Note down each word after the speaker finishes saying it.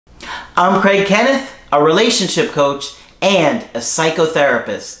I'm Craig Kenneth, a relationship coach and a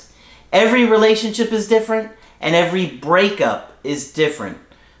psychotherapist. Every relationship is different and every breakup is different.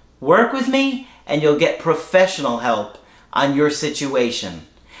 Work with me and you'll get professional help on your situation.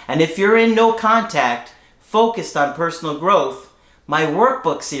 And if you're in no contact, focused on personal growth, my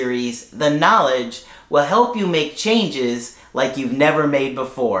workbook series, The Knowledge, will help you make changes like you've never made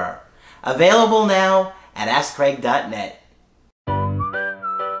before. Available now at AskCraig.net.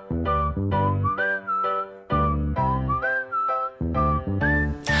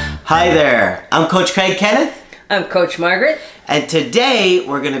 Hi there, I'm Coach Craig Kenneth. I'm Coach Margaret. And today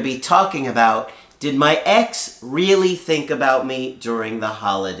we're going to be talking about, did my ex really think about me during the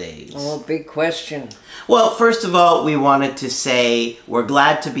holidays? Oh, big question. Well, first of all, we wanted to say we're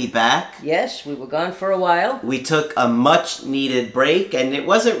glad to be back. Yes, we were gone for a while. We took a much needed break and it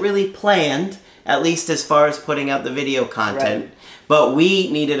wasn't really planned, at least as far as putting out the video content. Right. But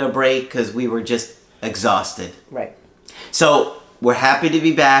we needed a break because we were just exhausted. Right. So we're happy to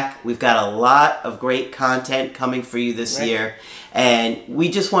be back. We've got a lot of great content coming for you this year. And we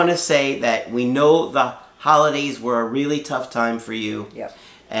just want to say that we know the holidays were a really tough time for you. Yep.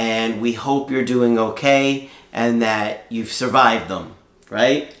 And we hope you're doing okay and that you've survived them,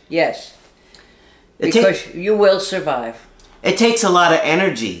 right? Yes. Because you will survive. It takes a lot of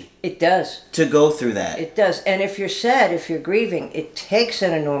energy. It does. To go through that. It does. And if you're sad, if you're grieving, it takes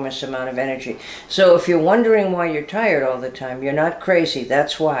an enormous amount of energy. So if you're wondering why you're tired all the time, you're not crazy.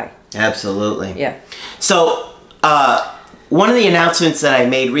 That's why. Absolutely. Yeah. So, one of the announcements that I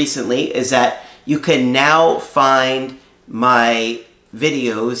made recently is that you can now find my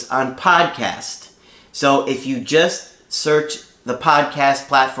videos on podcast. So if you just search the podcast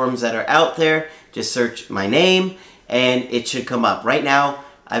platforms that are out there, just search my name and it should come up. Right now,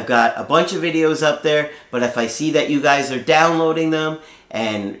 I've got a bunch of videos up there, but if I see that you guys are downloading them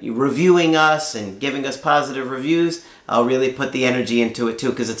and reviewing us and giving us positive reviews, I'll really put the energy into it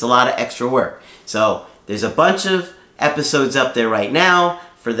too, because it's a lot of extra work. So there's a bunch of episodes up there right now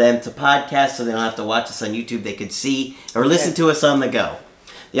for them to podcast, so they don't have to watch us on YouTube. They could see or listen to us on the go.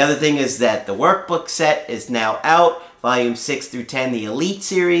 The other thing is that the workbook set is now out, volume 6 through 10, the Elite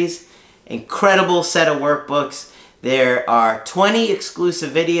series. Incredible set of workbooks. There are 20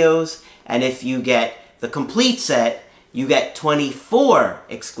 exclusive videos, and if you get the complete set, you get 24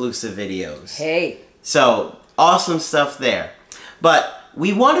 exclusive videos. Hey. So, awesome stuff there. But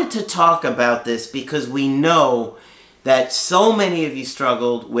we wanted to talk about this because we know that so many of you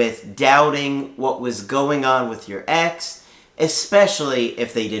struggled with doubting what was going on with your ex, especially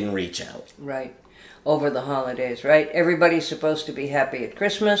if they didn't reach out. Right. Over the holidays, right? Everybody's supposed to be happy at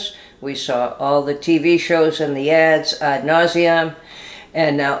Christmas. We saw all the TV shows and the ads ad nauseum.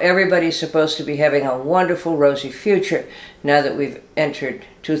 And now everybody's supposed to be having a wonderful, rosy future now that we've entered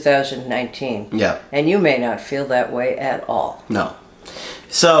 2019. Yeah. And you may not feel that way at all. No.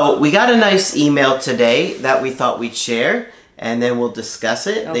 So we got a nice email today that we thought we'd share, and then we'll discuss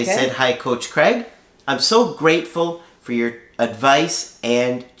it. Okay. They said, "Hi, Coach Craig. I'm so grateful for your advice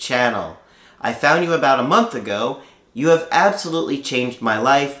and channel. I found you about a month ago. You have absolutely changed my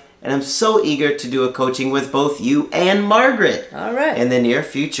life, and I'm so eager to do a coaching with both you and Margaret All right. in the near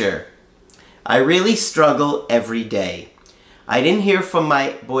future. I really struggle every day. I didn't hear from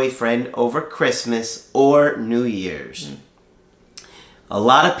my boyfriend over Christmas or New Year's. A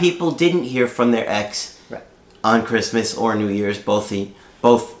lot of people didn't hear from their ex on Christmas or New Year's, both,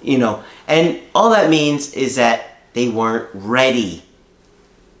 you know, and all that means is that they weren't ready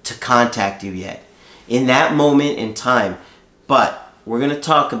to contact you yet in that moment in time. But we're going to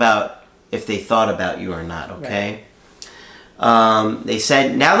talk about if they thought about you or not, okay? They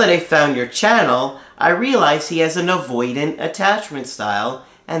said, now that I found your channel, I realize he has an avoidant attachment style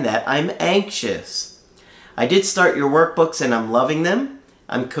and that I'm anxious. I did start your workbooks and I'm loving them.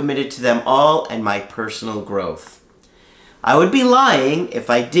 I'm committed to them all and my personal growth. I would be lying if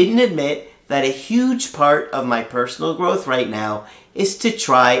I didn't admit that a huge part of my personal growth right now is to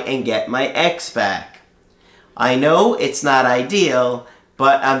try and get my ex back. I know it's not ideal,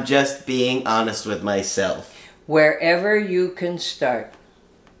 but I'm just being honest with myself." Wherever you can start.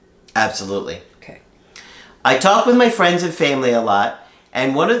 Absolutely. Okay. I talk with my friends and family a lot,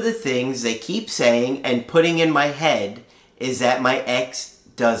 and one of the things they keep saying and putting in my head is that my ex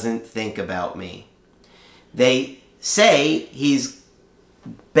doesn't think about me. They say he's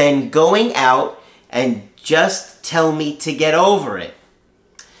been going out and just tell me to get over it.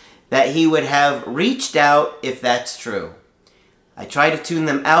 That he would have reached out if that's true. I try to tune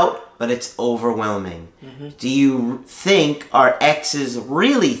them out, but it's overwhelming. Do you think our exes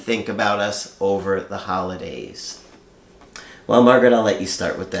really think about us over the holidays? Well, Margaret, I'll let you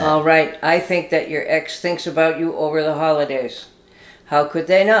start with that. All right. I think that your ex thinks about you over the holidays. How could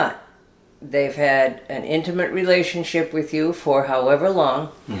they not? They've had an intimate relationship with you for however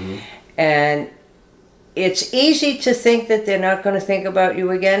long. Mm-hmm. And it's easy to think that they're not going to think about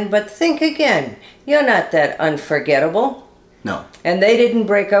you again, but think again. You're not that unforgettable. No. And they didn't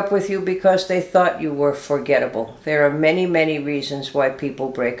break up with you because they thought you were forgettable. There are many, many reasons why people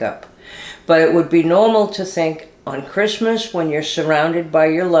break up. But it would be normal to think on Christmas, when you're surrounded by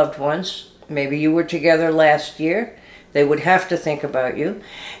your loved ones, maybe you were together last year, they would have to think about you.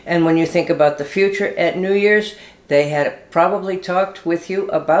 And when you think about the future at New Year's, they had probably talked with you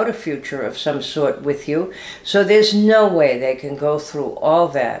about a future of some sort with you. So there's no way they can go through all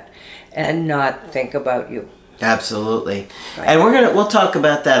that and not think about you. Absolutely. Right. And we'll talk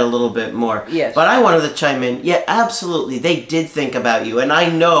about that a little bit more. Yes. But I wanted to chime in. Yeah, absolutely. They did think about you. And I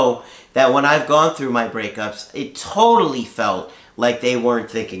know that when I've gone through my breakups, it totally felt like they weren't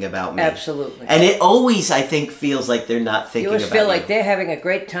thinking about me. Absolutely. And it always, I think, feels like they're not thinking You about always feel you. like they're having a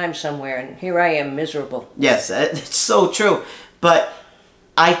great time somewhere, and here I am miserable. Yes, it's so true. But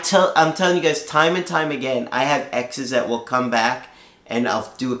I'm telling you guys time and time again, I have exes that will come back and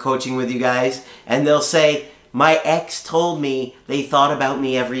I'll do a coaching with you guys, and they'll say, my ex told me they thought about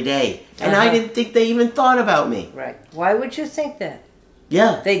me every day. And I didn't think they even thought about me. Right. Why would you think that?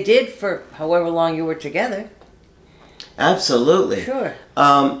 Yeah. They did for however long you were together. Absolutely. Sure.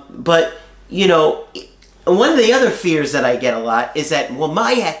 But, you know, one of the other fears that I get a lot is that, well,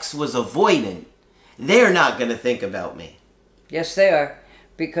 my ex was avoidant. They're not going to think about me. Yes, they are.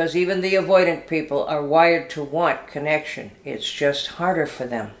 Because even the avoidant people are wired to want connection. It's just harder for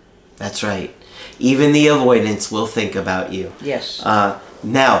them. That's right. Even the avoidance will think about you. Yes.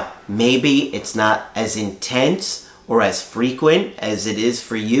 Now, maybe it's not as intense or as frequent as it is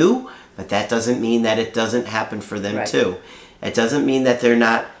for you, but that doesn't mean that it doesn't happen for them too. It doesn't mean that they're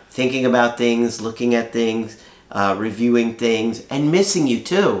not thinking about things, looking at things, reviewing things, and missing you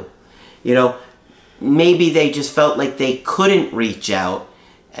too. You know, maybe they just felt like they couldn't reach out,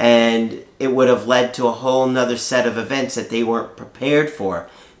 and it would have led to a whole nother set of events that they weren't prepared for.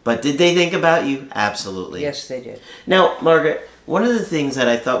 But did they think about you? Absolutely. Yes, they did. Now, Margaret, one of the things that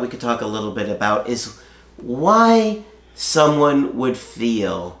I thought we could talk a little bit about is why someone would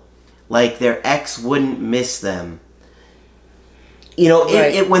feel like their ex wouldn't miss them. You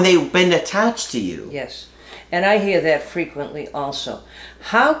know, when they've been attached to you. Yes. And I hear that frequently also.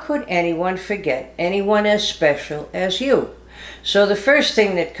 How could anyone forget anyone as special as you? So the first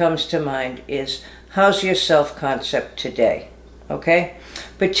thing that comes to mind is, how's your self-concept today? Okay?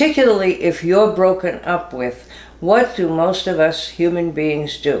 Particularly if you're broken up with, what do most of us human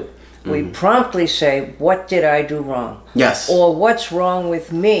beings do? We promptly say, what did I do wrong? Yes. Or what's wrong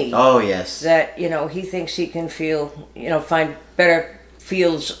with me? Oh, yes. That, you know, he thinks he can find better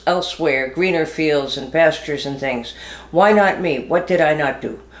fields elsewhere, greener fields and pastures and things. Why not me? What did I not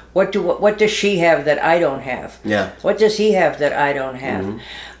do? What does she have that I don't have? Yeah. What does he have that I don't have?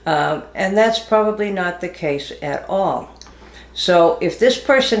 And that's probably not the case at all. So if this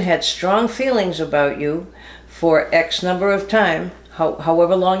person had strong feelings about you for X number of time,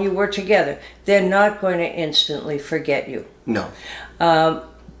 however long you were together, they're not going to instantly forget you. No.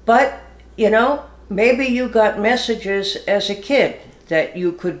 But, you know, maybe you got messages as a kid that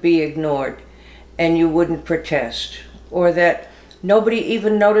you could be ignored and you wouldn't protest, or that nobody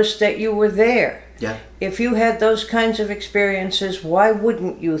even noticed that you were there. Yeah. If you had those kinds of experiences, why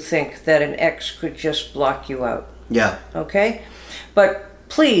wouldn't you think that an ex could just block you out? Yeah. Okay? But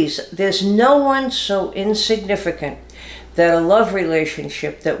please, there's no one so insignificant that a love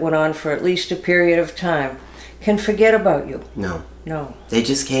relationship that went on for at least a period of time can forget about you. No. No. They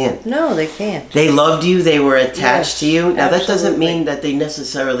just can't. No, they can't. They loved you. They were attached to you. Now, that doesn't absolutely. mean that they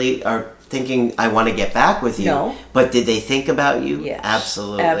necessarily are thinking, I want to get back with you. No. But did they think about you? Yes.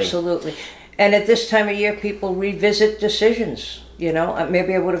 Absolutely. Absolutely. And at this time of year, people revisit decisions. You know,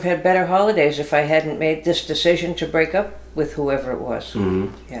 maybe I would have had better holidays if I hadn't made this decision to break up with whoever it was.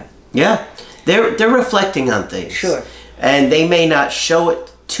 Yeah. Yeah. They're reflecting on things. Sure. And they may not show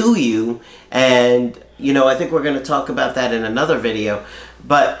it to you. And, you know, I think we're going to talk about that in another video.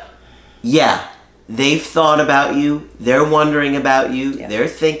 But, yeah, they've thought about you. They're wondering about you. Yeah. They're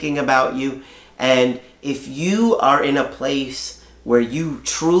thinking about you. And if you are in a place where you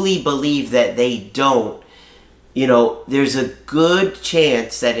truly believe that they don't, you know, there's a good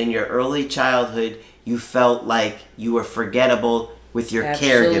chance that in your early childhood you felt like you were forgettable with your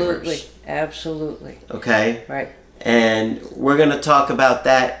caregivers. Absolutely. Okay? Right. And we're going to talk about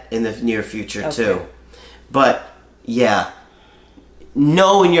that in the near future too. But, yeah,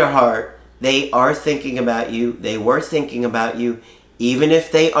 know in your heart they are thinking about you. They were thinking about you. Even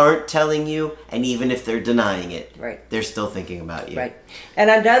if they aren't telling you, and even if they're denying it, Right. they're still thinking about you. Right. And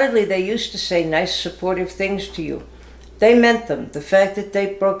undoubtedly, they used to say nice, supportive things to you. They meant them. The fact that they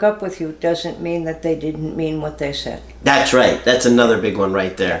broke up with you doesn't mean that they didn't mean what they said. That's right. That's another big one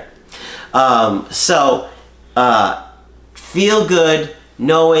right there. Feel good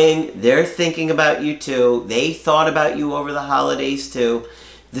knowing they're thinking about you too. They thought about you over the holidays too.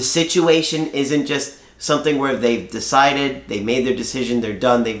 The situation isn't just something where they've decided, they made their decision, they're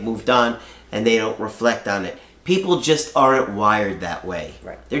done, they've moved on, and they don't reflect on it. People just aren't wired that way.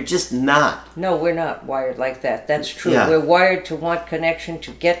 Right. They're just not. No, we're not wired like that. That's true. Yeah. We're wired to want connection,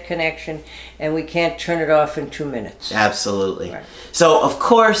 to get connection, and we can't turn it off in 2 minutes. Absolutely. Right. So, of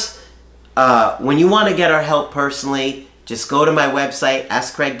course, when you want to get our help personally, just go to my website,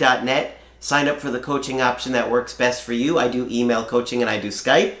 AskCraig.net, sign up for the coaching option that works best for you. I do email coaching and I do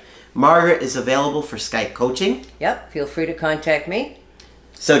Skype. Margaret is available for Skype coaching. Yep, feel free to contact me.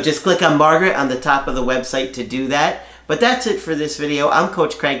 So just click on Margaret on the top of the website to do that. But that's it for this video. I'm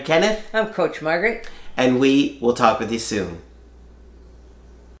Coach Craig Kenneth. I'm Coach Margaret. And we will talk with you soon.